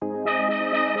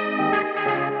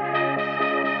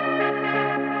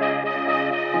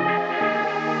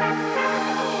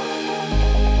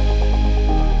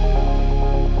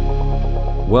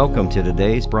Welcome to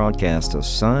today's broadcast of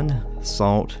Sun,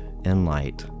 Salt, and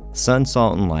Light. Sun,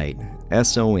 Salt, and Light,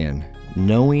 S-O-N,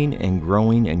 knowing and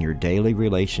growing in your daily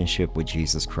relationship with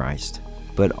Jesus Christ,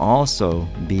 but also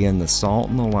being the salt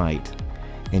and the light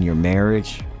in your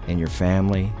marriage, in your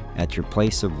family, at your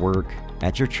place of work,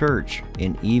 at your church,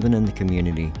 and even in the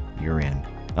community you're in.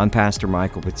 I'm Pastor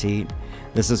Michael Petit.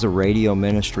 This is a radio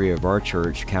ministry of our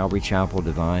church, Calvary Chapel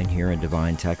Divine, here in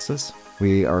Divine, Texas.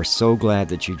 We are so glad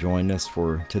that you joined us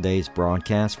for today's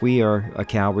broadcast. We are a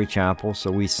Calvary Chapel,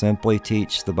 so we simply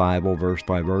teach the Bible verse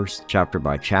by verse, chapter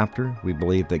by chapter. We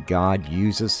believe that God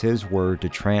uses His Word to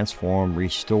transform,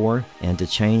 restore, and to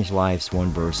change lives one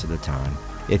verse at a time.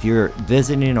 If you're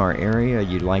visiting our area,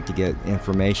 you'd like to get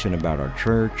information about our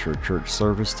church or church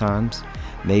service times,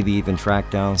 maybe even track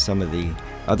down some of the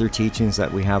other teachings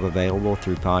that we have available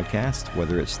through podcast,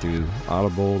 whether it's through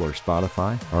Audible or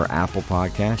Spotify or Apple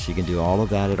Podcasts, you can do all of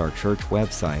that at our church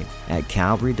website at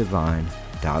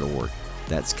calvarydivine.org.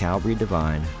 That's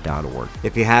calvarydivine.org.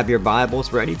 If you have your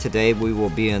Bibles ready, today we will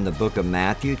be in the book of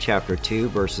Matthew, chapter 2,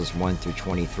 verses 1 through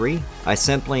 23. I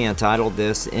simply entitled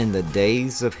this, In the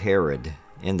Days of Herod.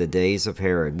 In the days of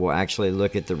Herod. We'll actually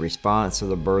look at the response of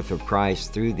the birth of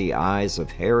Christ through the eyes of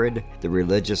Herod, the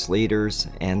religious leaders,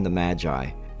 and the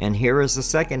Magi. And here is the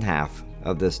second half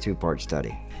of this two-part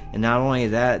study. And not only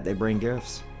that, they bring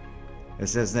gifts. It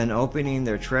says, then opening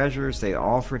their treasures, they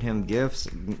offered him gifts,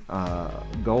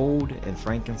 gold and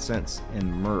frankincense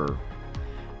and myrrh.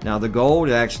 Now the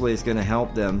gold actually is going to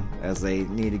help them as they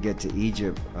need to get to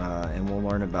Egypt, and we'll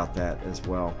learn about that as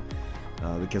well.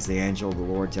 Because the angel of the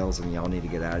Lord tells them, y'all need to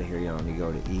get out of here, y'all need to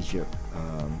go to Egypt,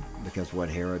 because what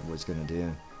Herod was going to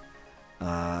do.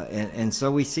 And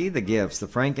so we see the gifts. The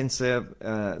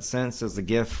frankincense is the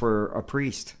gift for a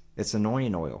priest. It's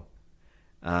anointing oil.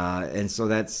 And so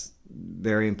that's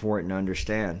very important to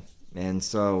understand. And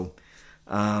so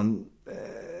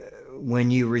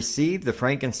when you receive the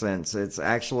frankincense, it's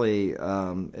actually,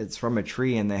 it's from a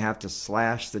tree, and they have to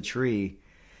slash the tree,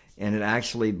 and it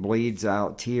actually bleeds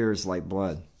out tears like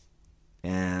blood,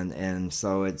 and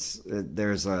so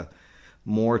there's a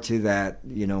more to that,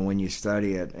 when you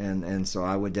study it, and so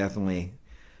I would definitely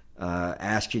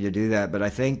ask you to do that. But I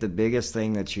think the biggest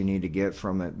thing that you need to get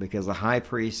from it, because the high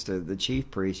priest, the chief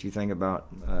priest, you think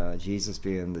about Jesus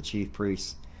being the chief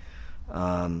priest,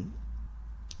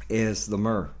 is the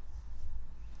myrrh.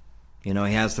 He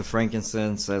has the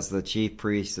frankincense as the chief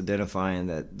priest, identifying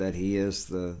that he is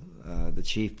the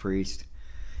chief priest.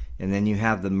 And then you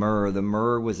have the myrrh. The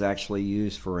myrrh was actually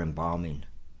used for embalming.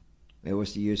 It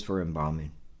was used for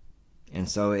embalming. And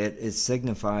so it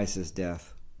signifies his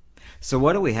death. So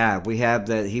what do we have? We have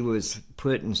that he was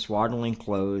put in swaddling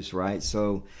clothes, right?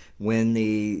 So when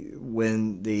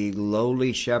the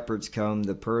lowly shepherds come,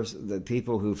 the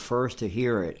people who first to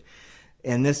hear it,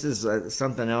 and this is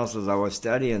something else as I was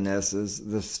studying this, is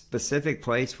the specific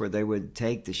place where they would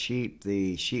take the sheep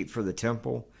for the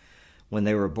temple when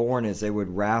they were born, is they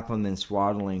would wrap them in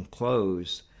swaddling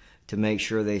clothes to make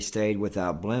sure they stayed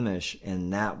without blemish,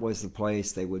 and that was the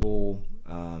place they would pull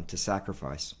to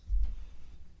sacrifice.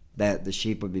 That the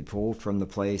sheep would be pulled from the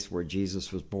place where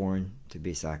Jesus was born to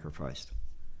be sacrificed.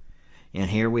 And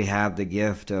here we have the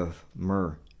gift of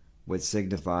myrrh, which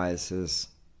signifies his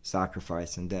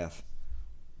sacrifice and death.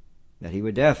 That he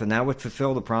would death, and that would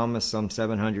fulfill the promise some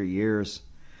 700 years,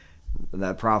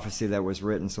 that prophecy that was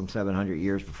written some 700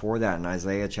 years before that in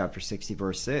Isaiah chapter 60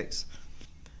 verse 6.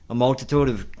 A multitude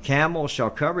of camels shall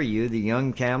cover you, the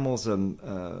young camels of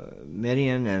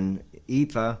Midian and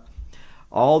Ephah.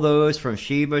 All those from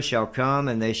Sheba shall come,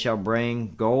 and they shall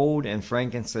bring gold and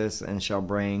frankincense, and shall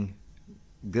bring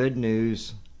good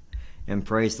news and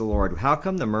praise the Lord. How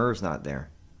come the myrrh's not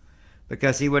there?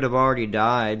 Because he would have already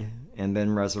died and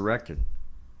been resurrected.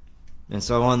 And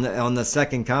so on the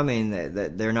second coming,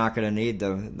 that they're not going to need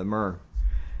the myrrh,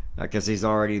 because he's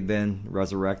already been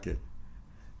resurrected.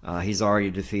 He's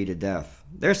already defeated death.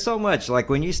 There's so much, like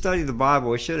when you study the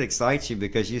Bible, it should excite you,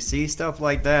 because you see stuff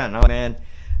like that, and oh man,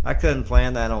 I couldn't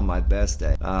plan that on my best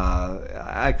day.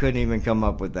 I couldn't even come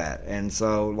up with that. And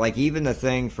so, like, even the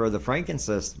thing for the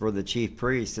frankincense for the chief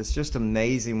priest, it's just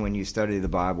amazing when you study the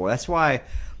Bible. That's why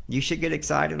you should get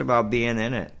excited about being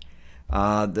in it.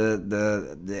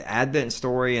 The Advent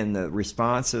story and the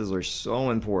responses are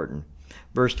so important.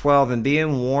 Verse 12, and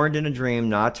being warned in a dream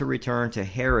not to return to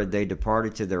Herod, they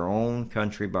departed to their own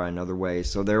country by another way.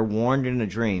 So they're warned in a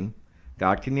dream.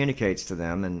 God communicates to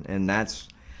them, and that's,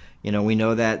 we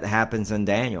know that happens in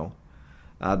Daniel.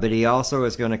 But he also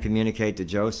is going to communicate to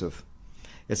Joseph.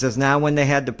 It says, now when they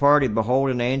had departed, behold,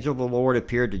 an angel of the Lord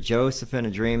appeared to Joseph in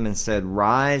a dream and said,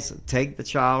 rise, take the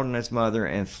child and his mother,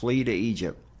 and flee to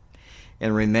Egypt,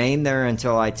 and remain there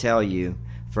until I tell you,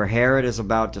 for Herod is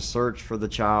about to search for the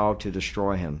child to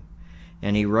destroy him.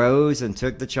 And he rose and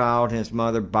took the child and his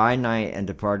mother by night and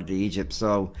departed to Egypt.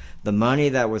 So the money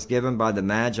that was given by the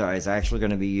Magi is actually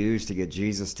going to be used to get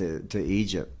Jesus to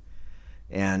Egypt.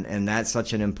 And that's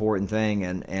such an important thing.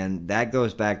 And that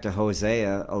goes back to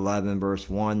Hosea 11 verse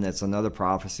 1. That's another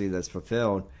prophecy that's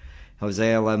fulfilled.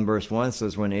 Hosea 11 verse 1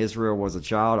 says, when Israel was a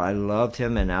child, I loved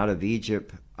him, and out of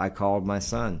Egypt I called my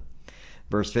son.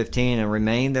 Verse 15, and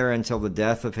remained there until the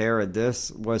death of Herod.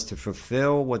 This was to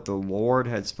fulfill what the Lord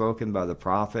had spoken by the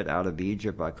prophet, out of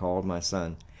Egypt I called my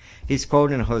son. He's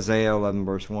quoting Hosea 11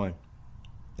 verse 1.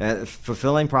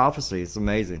 Fulfilling prophecy. It's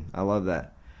amazing. I love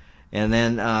that. And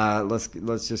then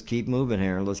let's just keep moving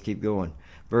here. Let's keep going.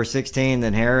 Verse 16,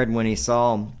 then Herod, when he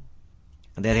saw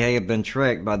that he had been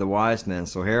tricked by the wise men.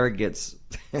 So Herod gets...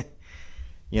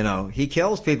 he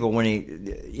kills people when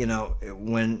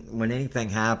when anything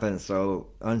happens. So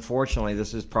unfortunately,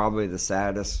 this is probably the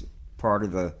saddest part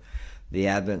of the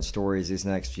Advent stories, these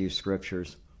next few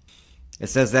scriptures. It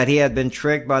says that he had been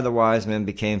tricked by the wise men,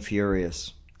 became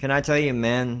furious. Can I tell you,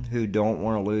 men who don't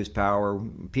want to lose power,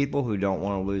 people who don't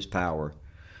want to lose power,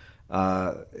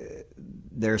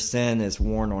 their sin is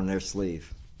worn on their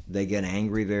sleeve. They get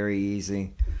angry very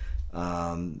easy.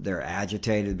 They're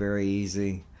agitated very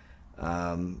easy.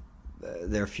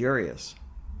 They're furious,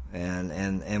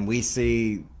 and we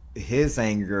see his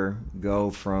anger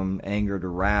go from anger to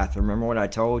wrath. Remember what I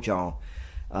told y'all.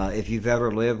 If you've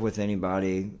ever lived with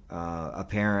anybody, a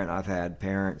parent, I've had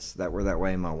parents that were that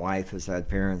way. My wife has had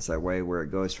parents that way, where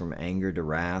it goes from anger to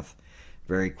wrath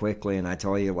very quickly. And I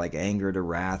tell you, like anger to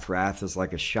wrath is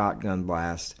like a shotgun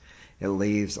blast. It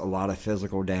leaves a lot of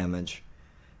physical damage.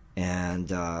 And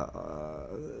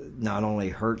not only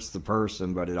hurts the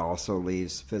person, but it also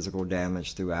leaves physical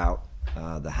damage throughout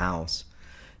the house.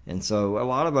 And so a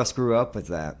lot of us grew up with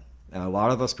that. A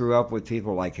lot of us grew up with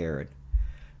people like Herod.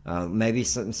 Maybe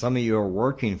some of you are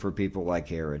working for people like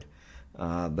Herod.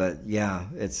 But yeah,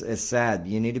 it's sad.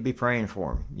 You need to be praying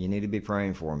for him. You need to be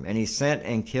praying for him. And he sent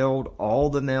and killed all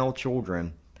the male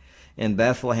children in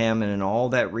Bethlehem and in all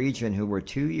that region who were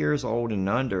 2 years old and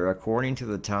under, according to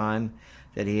the time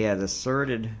that he had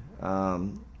asserted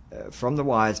from the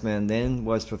wise men. Then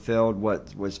was fulfilled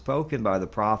what was spoken by the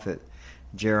prophet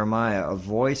Jeremiah. A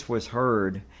voice was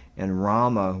heard in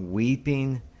Ramah,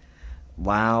 weeping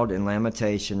loud in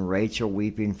lamentation, Rachel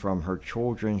weeping from her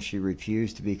children. She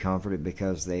refused to be comforted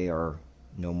because they are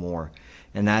no more.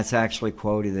 And that's actually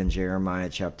quoted in Jeremiah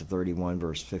chapter 31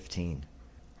 verse 15.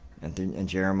 And in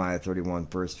Jeremiah 31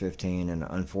 verse 15. And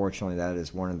unfortunately, that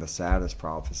is one of the saddest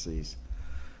prophecies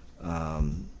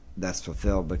that's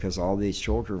fulfilled, because all these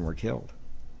children were killed,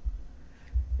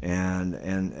 and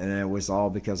it was all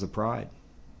because of pride.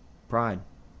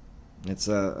 It's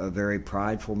a very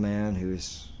prideful man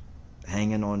who's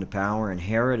hanging on to power, and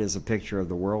Herod is a picture of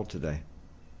the world today.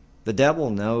 The devil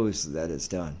knows that it's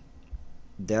done.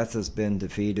 Death has been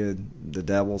defeated. The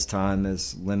devil's time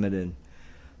is limited.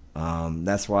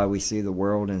 That's why we see the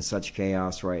world in such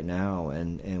chaos right now,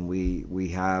 and we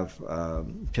have,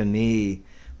 to me,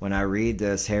 when I read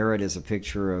this, Herod is a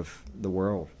picture of the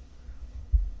world.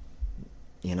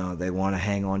 They want to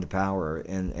hang on to power.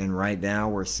 And right now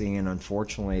we're seeing,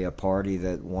 unfortunately, a party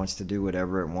that wants to do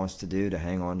whatever it wants to do to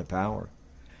hang on to power.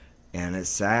 And it's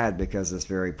sad because it's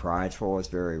very prideful. It's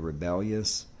very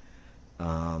rebellious.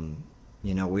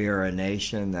 We are a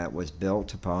nation that was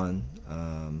built upon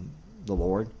the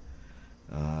Lord.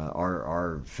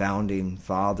 Our founding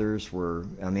fathers were,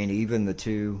 even the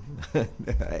two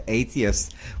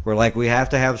atheists were like, we have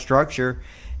to have structure,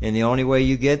 and the only way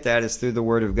you get that is through the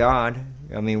Word of God.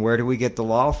 Where do we get the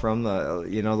law from? The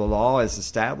law is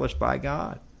established by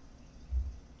God.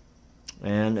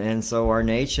 And so our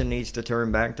nation needs to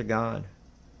turn back to God.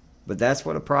 But that's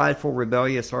what a prideful,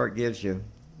 rebellious heart gives you.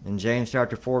 In James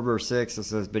chapter 4, verse 6, it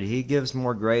says, but he gives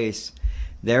more grace.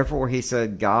 Therefore, he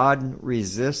said, God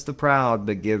resists the proud,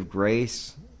 but give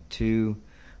grace to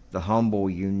the humble.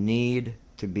 You need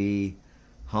to be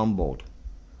humbled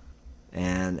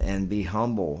and be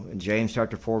humble. In James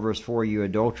chapter 4, verse 4, you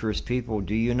adulterous people,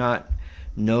 do you not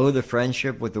know the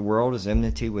friendship with the world is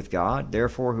enmity with God?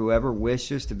 Therefore, whoever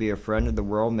wishes to be a friend of the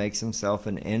world makes himself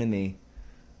an enemy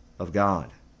of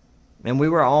God. And we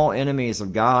were all enemies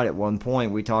of God at one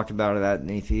point. We talked about that in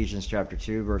Ephesians chapter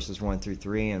 2, verses 1 through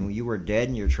 3. And you were dead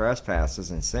in your trespasses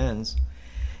and sins,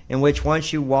 in which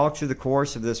once you walked through the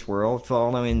course of this world,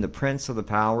 following the prince of the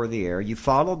power of the air. You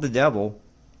followed the devil.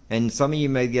 And some of you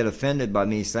may get offended by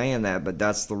me saying that, but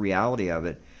that's the reality of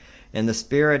it. and the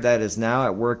spirit that is now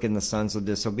at work in the sons of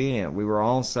disobedience. We were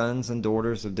all sons and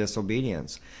daughters of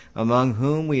disobedience, among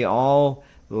whom we all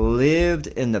lived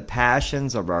in the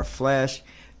passions of our flesh,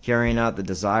 carrying out the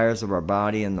desires of our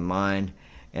body and the mind,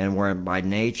 and were by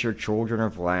nature children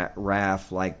of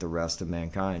wrath like the rest of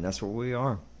mankind. That's what we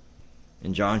are.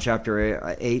 In John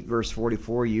chapter 8, verse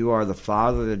 44, you are the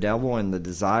father of the devil, and the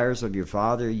desires of your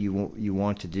father you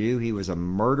want to do. He was a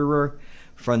murderer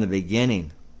from the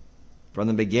beginning,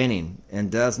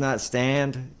 and does not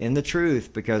stand in the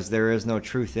truth, because there is no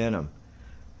truth in him.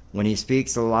 When he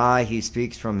speaks a lie, he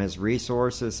speaks from his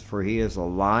resources, for he is a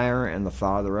liar and the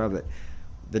father of it.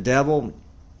 The devil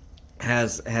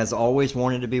has always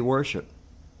wanted to be worshipped.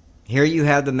 Here you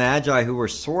have the Magi, who were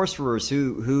sorcerers,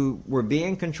 who were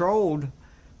being controlled,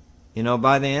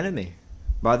 by the enemy,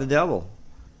 by the devil.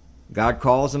 God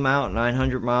calls them out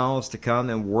 900 miles to come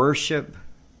and worship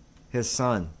his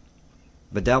son.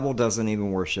 The devil doesn't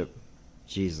even worship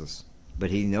Jesus, but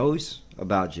he knows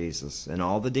about Jesus, and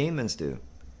all the demons do.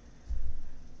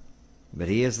 But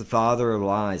he is the father of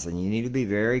lies, and you need to be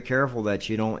very careful that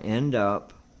you don't end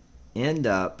up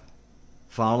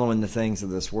following the things of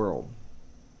this world.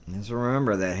 Just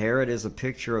remember that Herod is a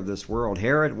picture of this world.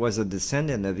 Herod was a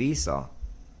descendant of Esau,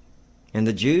 and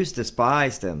the Jews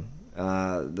despised him,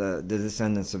 the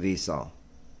descendants of Esau.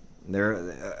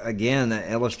 They're, again,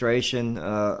 an illustration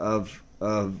of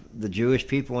the Jewish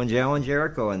people in jail in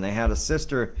Jericho, and they had a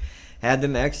sister, had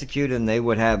them executed, and they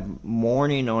would have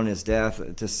mourning on his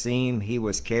death to seem he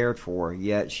was cared for,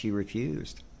 yet she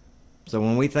refused. So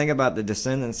when we think about the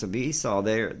descendants of Esau,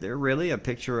 they're really a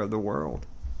picture of the world.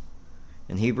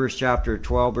 In Hebrews chapter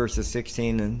 12, verses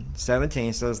 16 and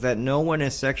 17 says that no one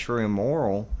is sexually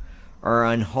immoral or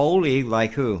unholy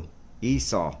like who?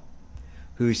 Esau,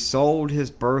 who sold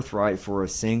his birthright for a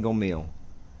single meal.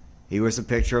 He was a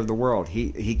picture of the world.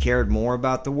 He cared more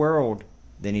about the world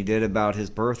than he did about his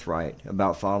birthright,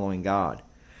 about following God.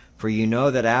 For you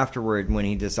know that afterward, when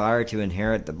he desired to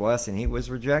inherit the blessing, he was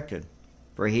rejected.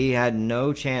 For he had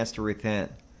no chance to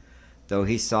repent, though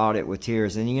he sought it with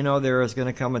tears. And there is going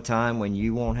to come a time when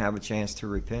you won't have a chance to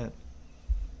repent.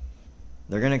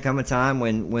 There's going to come a time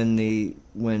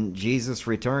when Jesus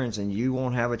returns and you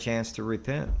won't have a chance to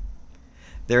repent.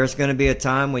 There's going to be a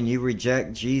time when you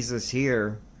reject Jesus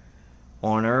here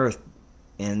on earth,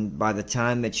 and by the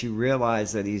time that you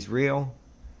realize that he's real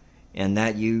and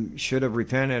that you should have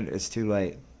repented, it's too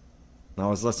late. I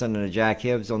was listening to Jack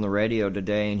Hibbs on the radio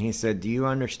today, and he said, do you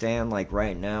understand, like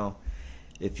right now,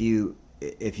 if you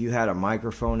had a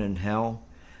microphone in hell,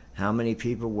 how many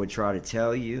people would try to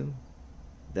tell you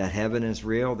that heaven is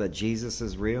real, that Jesus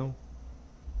is real,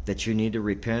 that you need to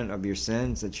repent of your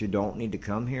sins, that you don't need to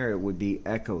come here? It would be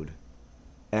echoed.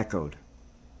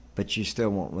 But you still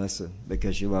won't listen,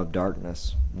 because you love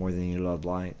darkness more than you love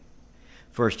light.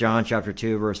 1 John chapter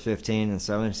 2, verse 15 and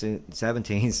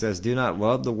 17 says, do not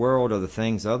love the world or the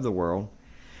things of the world.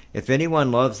 If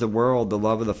anyone loves the world, the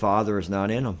love of the Father is not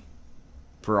in him.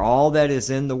 For all that is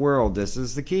in the world, this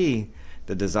is the key,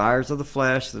 the desires of the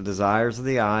flesh, the desires of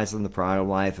the eyes, and the pride of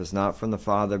life is not from the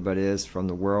Father, but is from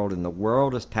the world. And the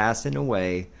world is passing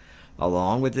away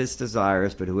along with its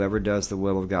desires, but whoever does the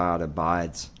will of God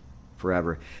abides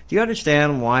forever. Do you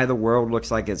understand why the world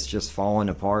looks like it's just falling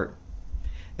apart?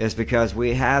 It's because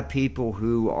we have people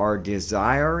who are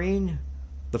desiring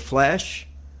the flesh,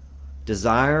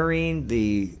 desiring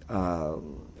the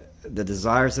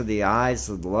desires of the eyes,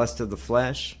 the lust of the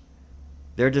flesh.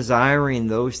 They're desiring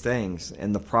those things,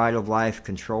 and the pride of life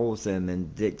controls them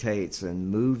and dictates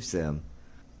and moves them.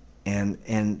 And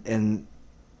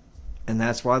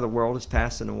that's why the world is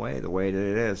passing away the way that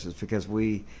it is. It's because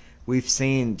we've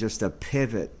seen just a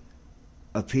pivot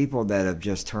of people that have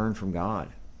just turned from God,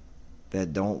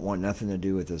 that don't want nothing to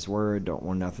do with his word, don't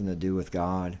want nothing to do with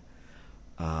God.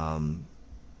 And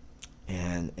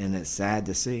it's sad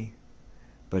to see.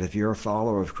 But if you're a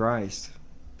follower of Christ,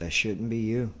 that shouldn't be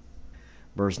you.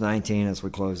 Verse 19 as we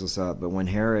close this up. But when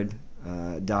Herod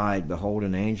died, behold,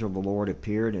 an angel of the Lord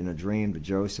appeared in a dream to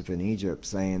Joseph in Egypt,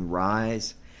 saying,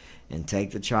 rise and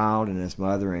take the child and his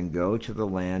mother and go to the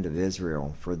land of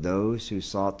Israel, for those who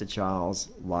sought the child's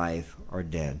life are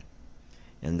dead.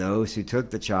 And those who took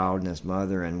the child and his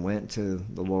mother and went to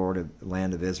the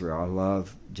land of Israel. I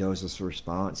love Joseph's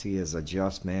response. He is a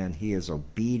just man. He is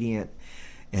obedient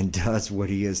and does what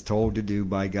he is told to do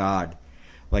by God.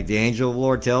 Like the angel of the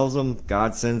Lord tells him,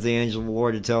 God sends the angel of the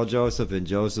Lord to tell Joseph, and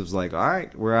Joseph's like, all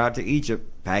right, we're out to Egypt.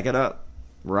 Pack it up.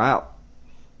 We're out.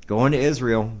 Going to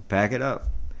Israel. Pack it up.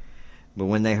 But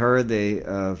when they heard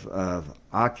of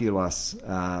Archelaus,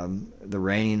 the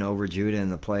reigning over Judah in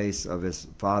the place of his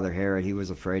father Herod, he was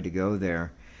afraid to go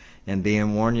there. And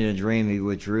being warned in a dream, he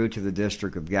withdrew to the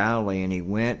district of Galilee, and he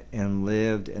went and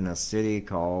lived in a city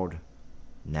called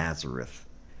Nazareth.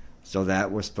 So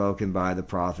that was spoken by the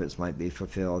prophets might be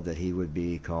fulfilled, that he would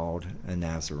be called a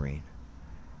Nazarene.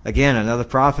 Again, another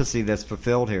prophecy that's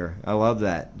fulfilled here. I love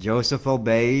that. Joseph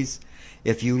obeys.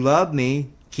 If you love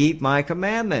me, keep my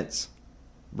commandments.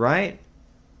 Right?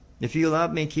 If you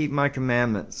love me, keep my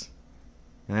commandments.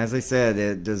 And as I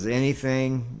said, does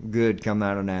anything good come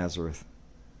out of Nazareth?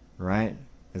 Right?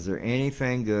 Is there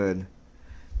anything good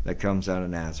that comes out of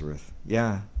Nazareth?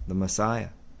 Yeah, the Messiah.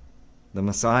 The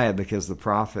Messiah, because the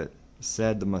prophet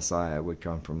said the Messiah would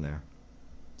come from there.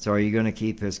 So are you going to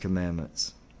keep his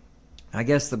commandments? I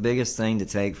guess the biggest thing to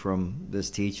take from this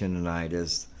teaching tonight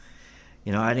is,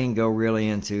 I didn't go really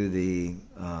into the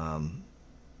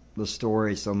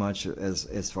story so much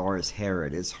as far as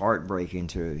Herod. It's heartbreaking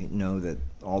to know that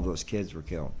all those kids were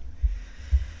killed.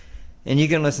 And you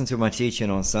can listen to my teaching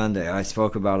on Sunday. I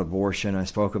spoke about abortion. I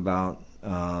spoke about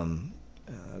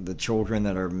the children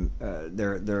that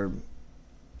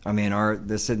are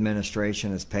this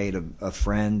administration has paid a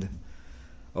friend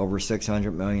over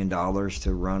 $600 million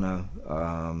to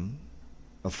run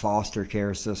a foster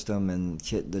care system, and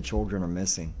the children are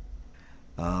missing.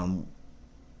 And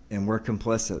we're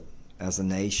complicit as a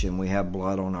nation. We have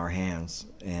blood on our hands,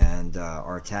 and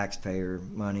our taxpayer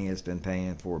money has been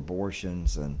paying for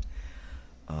abortions and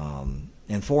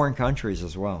in foreign countries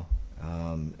as well.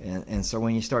 And so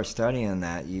when you start studying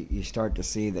that, you start to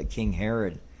see that King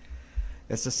Herod,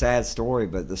 it's a sad story,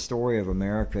 but the story of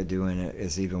America doing it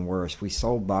is even worse. We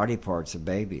sold body parts of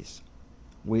babies.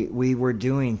 We were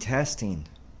doing testing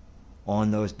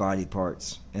on those body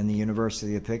parts in the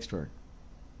University of Pittsburgh.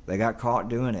 They got caught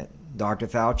doing it. Dr.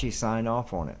 Fauci signed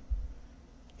off on it.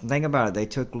 Think about it. They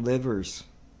took livers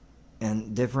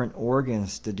and different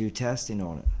organs to do testing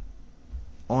on it,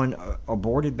 on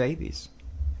aborted babies.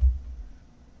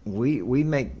 We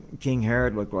make King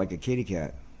Herod look like a kitty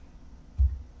cat.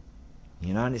 The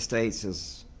United States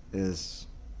is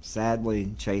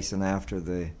sadly chasing after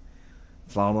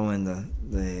following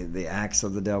the acts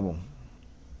of the devil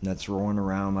that's roaring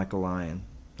around like a lion.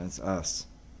 That's us,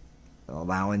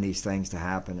 allowing these things to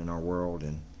happen in our world,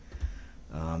 and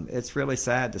it's really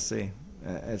sad to see.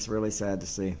 It's really sad to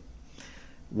see.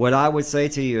 What I would say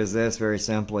to you is this, very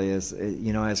simply, is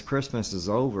as Christmas is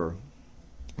over,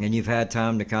 and you've had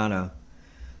time to kind of,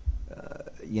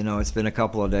 it's been a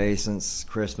couple of days since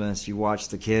Christmas. You watch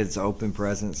the kids open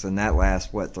presents, and that lasts,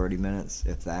 30 minutes,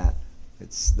 if that.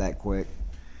 It's that quick.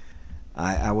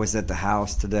 I was at the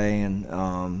house today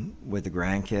and with the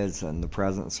grandkids, and the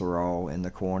presents are all in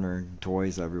the corner,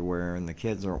 toys everywhere, and the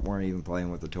kids weren't even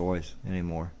playing with the toys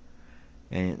anymore.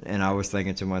 And I was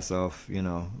thinking to myself,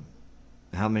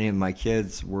 how many of my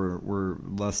kids were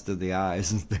lust of the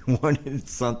eyes? They wanted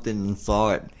something and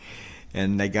saw it,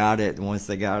 and they got it. And once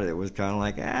they got it, it was kind of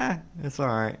like, it's all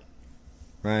right,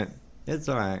 right? It's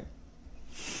all right.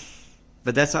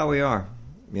 But that's how we are,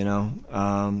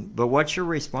 But what's your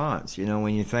response?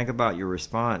 When you think about your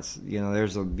response,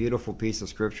 there's a beautiful piece of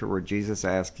scripture where Jesus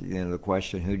asked, the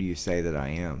question, "Who do you say that I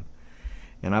am?"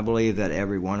 And I believe that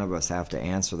every one of us have to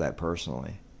answer that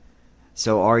personally.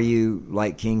 So are you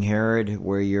like King Herod,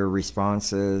 where your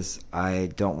response is, I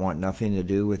don't want nothing to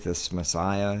do with this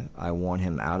Messiah. I want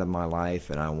him out of my life,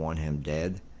 and I want him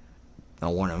dead. I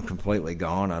want him completely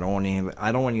gone. I don't want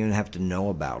to even have to know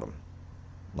about him.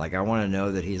 Like, I want to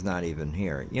know that he's not even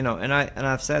here. And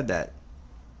I've said that.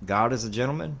 God is a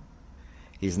gentleman.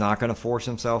 He's not going to force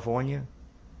himself on you.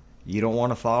 You don't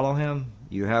want to follow him.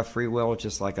 You have free will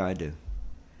just like I do.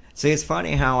 See, it's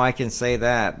funny how I can say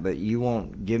that, but you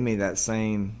won't give me that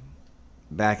same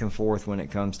back and forth when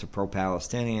it comes to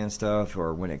pro-Palestinian stuff,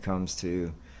 or when it comes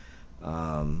to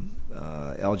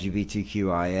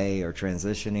LGBTQIA or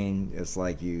transitioning. It's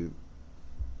like you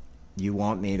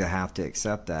want me to have to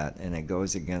accept that, and it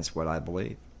goes against what I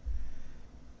believe.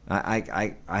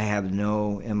 I have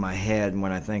in my head,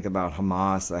 when I think about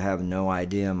Hamas, I have no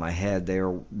idea in my head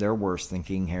they're worse than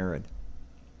King Herod.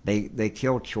 They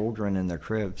killed children in their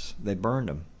cribs. They burned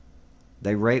them.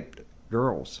 They raped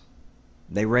girls.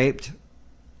 They raped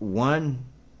one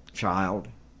child,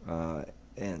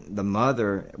 and the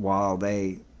mother, while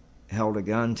they held a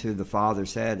gun to the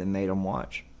father's head and made him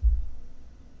watch.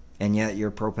 And yet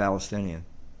you're pro-Palestinian.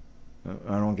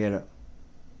 I don't get it.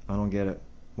 I don't get it.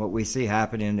 What we see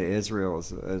happening to Israel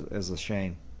is a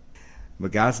shame.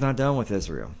 But God's not done with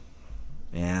Israel.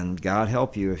 And God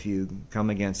help you if you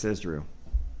come against Israel.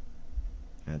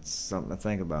 That's something to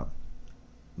think about.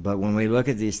 But when we look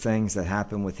at these things that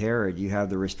happen with Herod, you have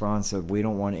the response of, we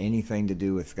don't want anything to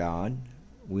do with God.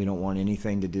 We don't want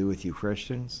anything to do with you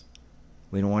Christians.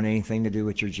 We don't want anything to do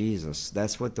with your Jesus.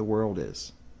 That's what the world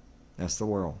is. That's the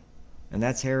world. And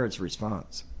that's Herod's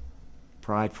response.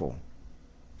 Prideful,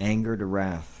 anger to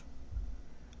wrath,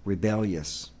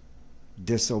 rebellious,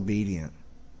 disobedient.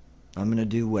 I'm going to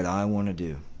do what I want to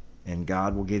do. And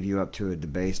God will give you up to a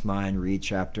debased mind. Read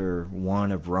chapter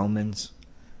 1 of Romans,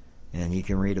 and you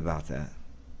can read about that.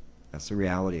 That's the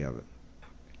reality of it.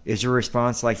 Is your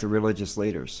response like the religious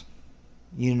leaders?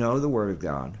 You know the Word of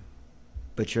God,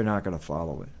 but you're not going to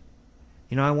follow it.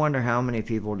 You know, I wonder how many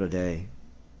people today,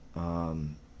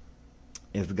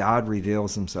 if God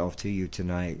reveals himself to you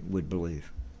tonight, would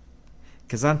believe.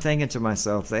 Because I'm thinking to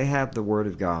myself, they have the Word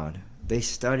of God. They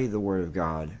study the Word of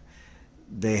God.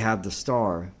 They have the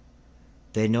star.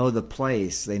 They know the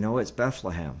place. They know it's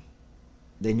Bethlehem.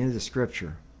 They knew the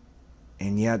Scripture.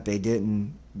 And yet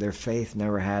their faith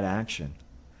never had action.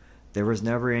 There was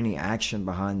never any action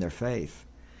behind their faith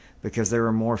because they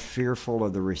were more fearful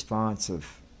of the response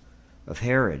of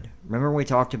Herod. Remember we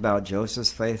talked about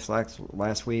Joseph's faith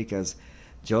last week, as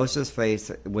Joseph's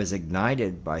faith was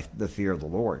ignited by the fear of the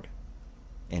Lord.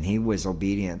 And he was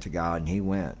obedient to God, and he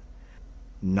went.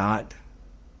 Not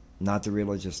the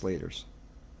religious leaders.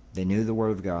 They knew the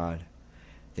Word of God.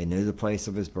 They knew the place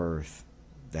of his birth.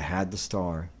 They had the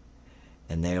star.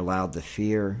 And they allowed the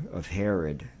fear of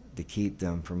Herod to keep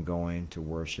them from going to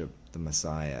worship the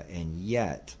Messiah. And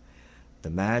yet, the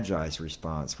Magi's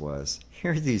response was,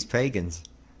 here are these pagans.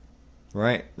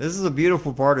 Right? This is a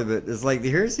beautiful part of it. It's like,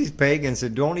 here's these pagans who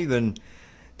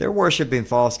they're worshiping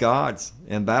false gods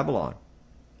in Babylon,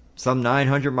 some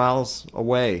 900 miles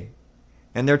away.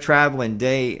 And they're traveling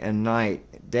day and night.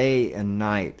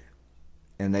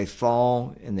 And they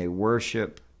fall and they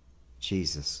worship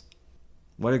Jesus.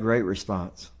 What a great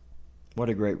response. What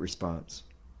a great response.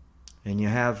 And you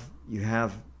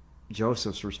have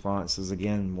Joseph's response is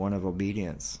again one of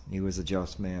obedience. He was a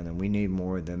just man, and we need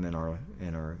more of them in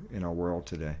our world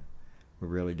today. We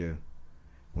really do.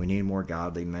 We need more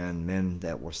godly men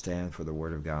that will stand for the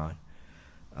Word of God,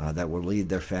 that will lead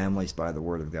their families by the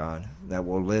Word of God, that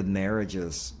will live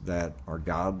marriages that are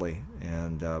godly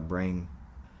and bring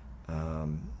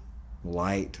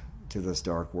light to this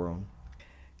dark world.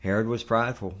 Herod was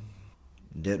prideful,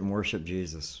 didn't worship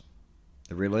Jesus.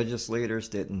 The religious leaders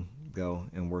didn't go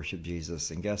and worship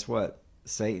Jesus. And guess what?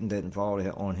 Satan didn't fall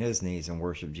on his knees and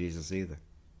worship Jesus either.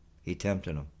 He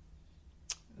tempted him.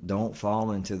 Don't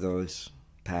fall into those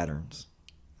patterns.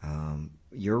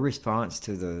 Your response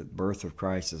to the birth of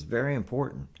Christ is very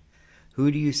important.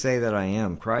 Who do you say that I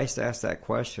am? Christ asked that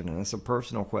question, and it's a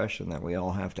personal question that we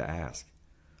all have to ask.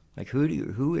 Like,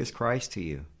 who is Christ to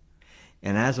you?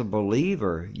 And as a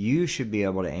believer, you should be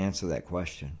able to answer that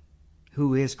question.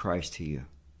 Who is Christ to you?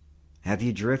 Have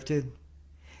you drifted?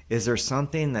 Is there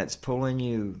something that's pulling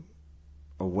you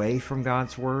away from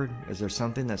God's Word? Is there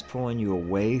something that's pulling you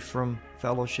away from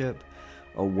fellowship?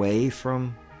 Away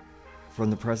from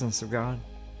the presence of God?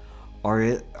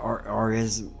 Or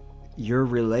is your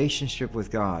relationship with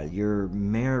God, your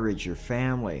marriage, your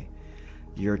family,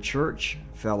 your church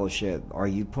fellowship, are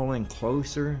you pulling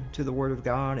closer to the Word of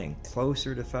God and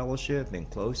closer to fellowship and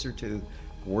closer to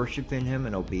worshiping Him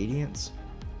in obedience?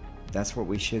 That's what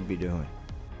we should be doing.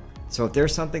 So if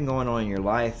there's something going on in your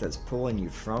life that's pulling you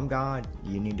from God,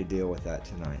 you need to deal with that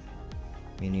tonight.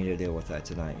 You need to deal with that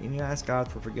tonight. You need to ask God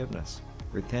for forgiveness.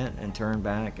 Repent and turn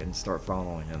back and start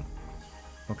following Him.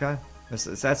 Okay?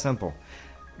 It's that simple.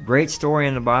 Great story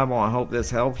in the Bible. I hope this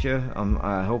helps you.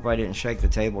 I hope I didn't shake the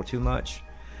table too much.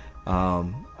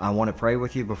 I want to pray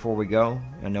with you before we go.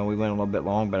 I know we went a little bit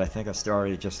long, but I think I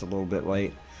started just a little bit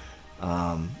late.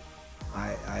 I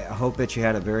hope that you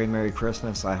had a very Merry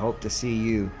Christmas. I hope to see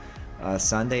you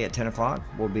Sunday at 10 o'clock.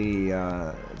 We'll be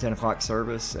 10 o'clock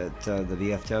service at the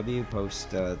VFW, post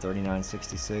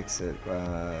 3966 at...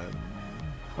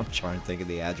 I'm trying to think of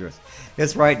the address.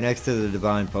 It's right next to the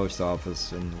Divine Post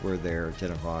Office, and we're there at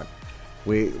 10 o'clock.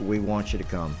 We want you to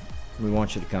come. We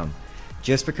want you to come.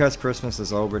 Just because Christmas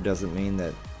is over doesn't mean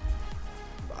that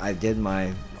I did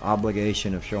my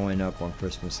obligation of showing up on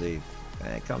Christmas Eve.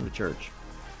 Come to church.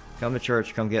 Come to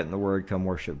church, come get in the Word, come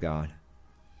worship God.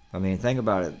 I mean, think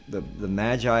about it. The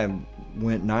Magi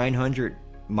went 900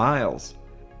 miles,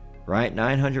 right?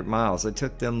 900 miles. It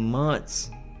took them months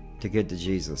to get to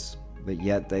Jesus, but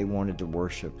yet they wanted to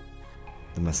worship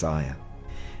the Messiah.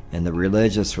 And the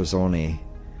religious was only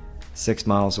 6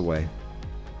 miles away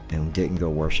and didn't go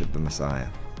worship the Messiah.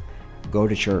 Go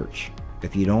to church.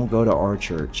 If you don't go to our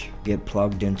church, get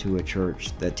plugged into a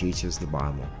church that teaches the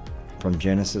Bible from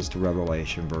Genesis to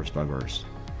Revelation, verse by verse.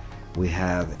 We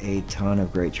have a ton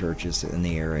of great churches in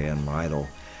the area in Lytle,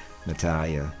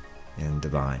 Natalia, and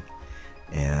Divine.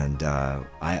 And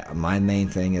my main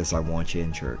thing is I want you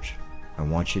in church. I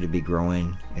want you to be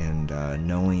growing and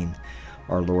knowing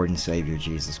our Lord and Savior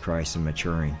Jesus Christ and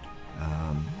maturing.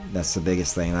 That's the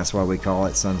biggest thing. That's why we call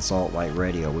it Sun, Salt, Light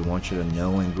Radio. We want you to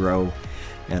know and grow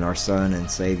in our Son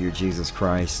and Savior Jesus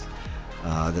Christ,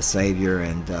 the Savior,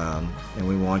 and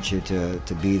we want you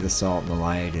to be the salt and the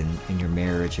light in your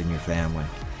marriage, in your family,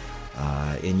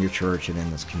 in your church, and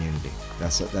in this community.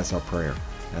 That's our prayer.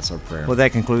 That's our prayer. Well,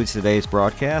 that concludes today's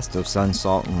broadcast of Sun,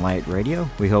 Salt, and Light Radio.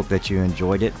 We hope that you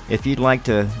enjoyed it. If you'd like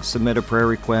to submit a prayer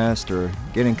request or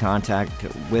get in contact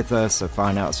with us or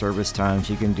find out service times,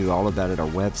 you can do all of that at our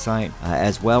website,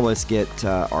 as well as get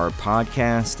our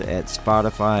podcast at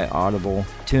Spotify, Audible,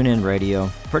 TuneIn Radio.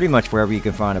 Pretty much wherever you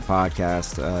can find a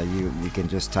podcast, you can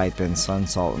just type in Sun,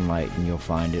 Salt, and Light and you'll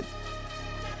find it.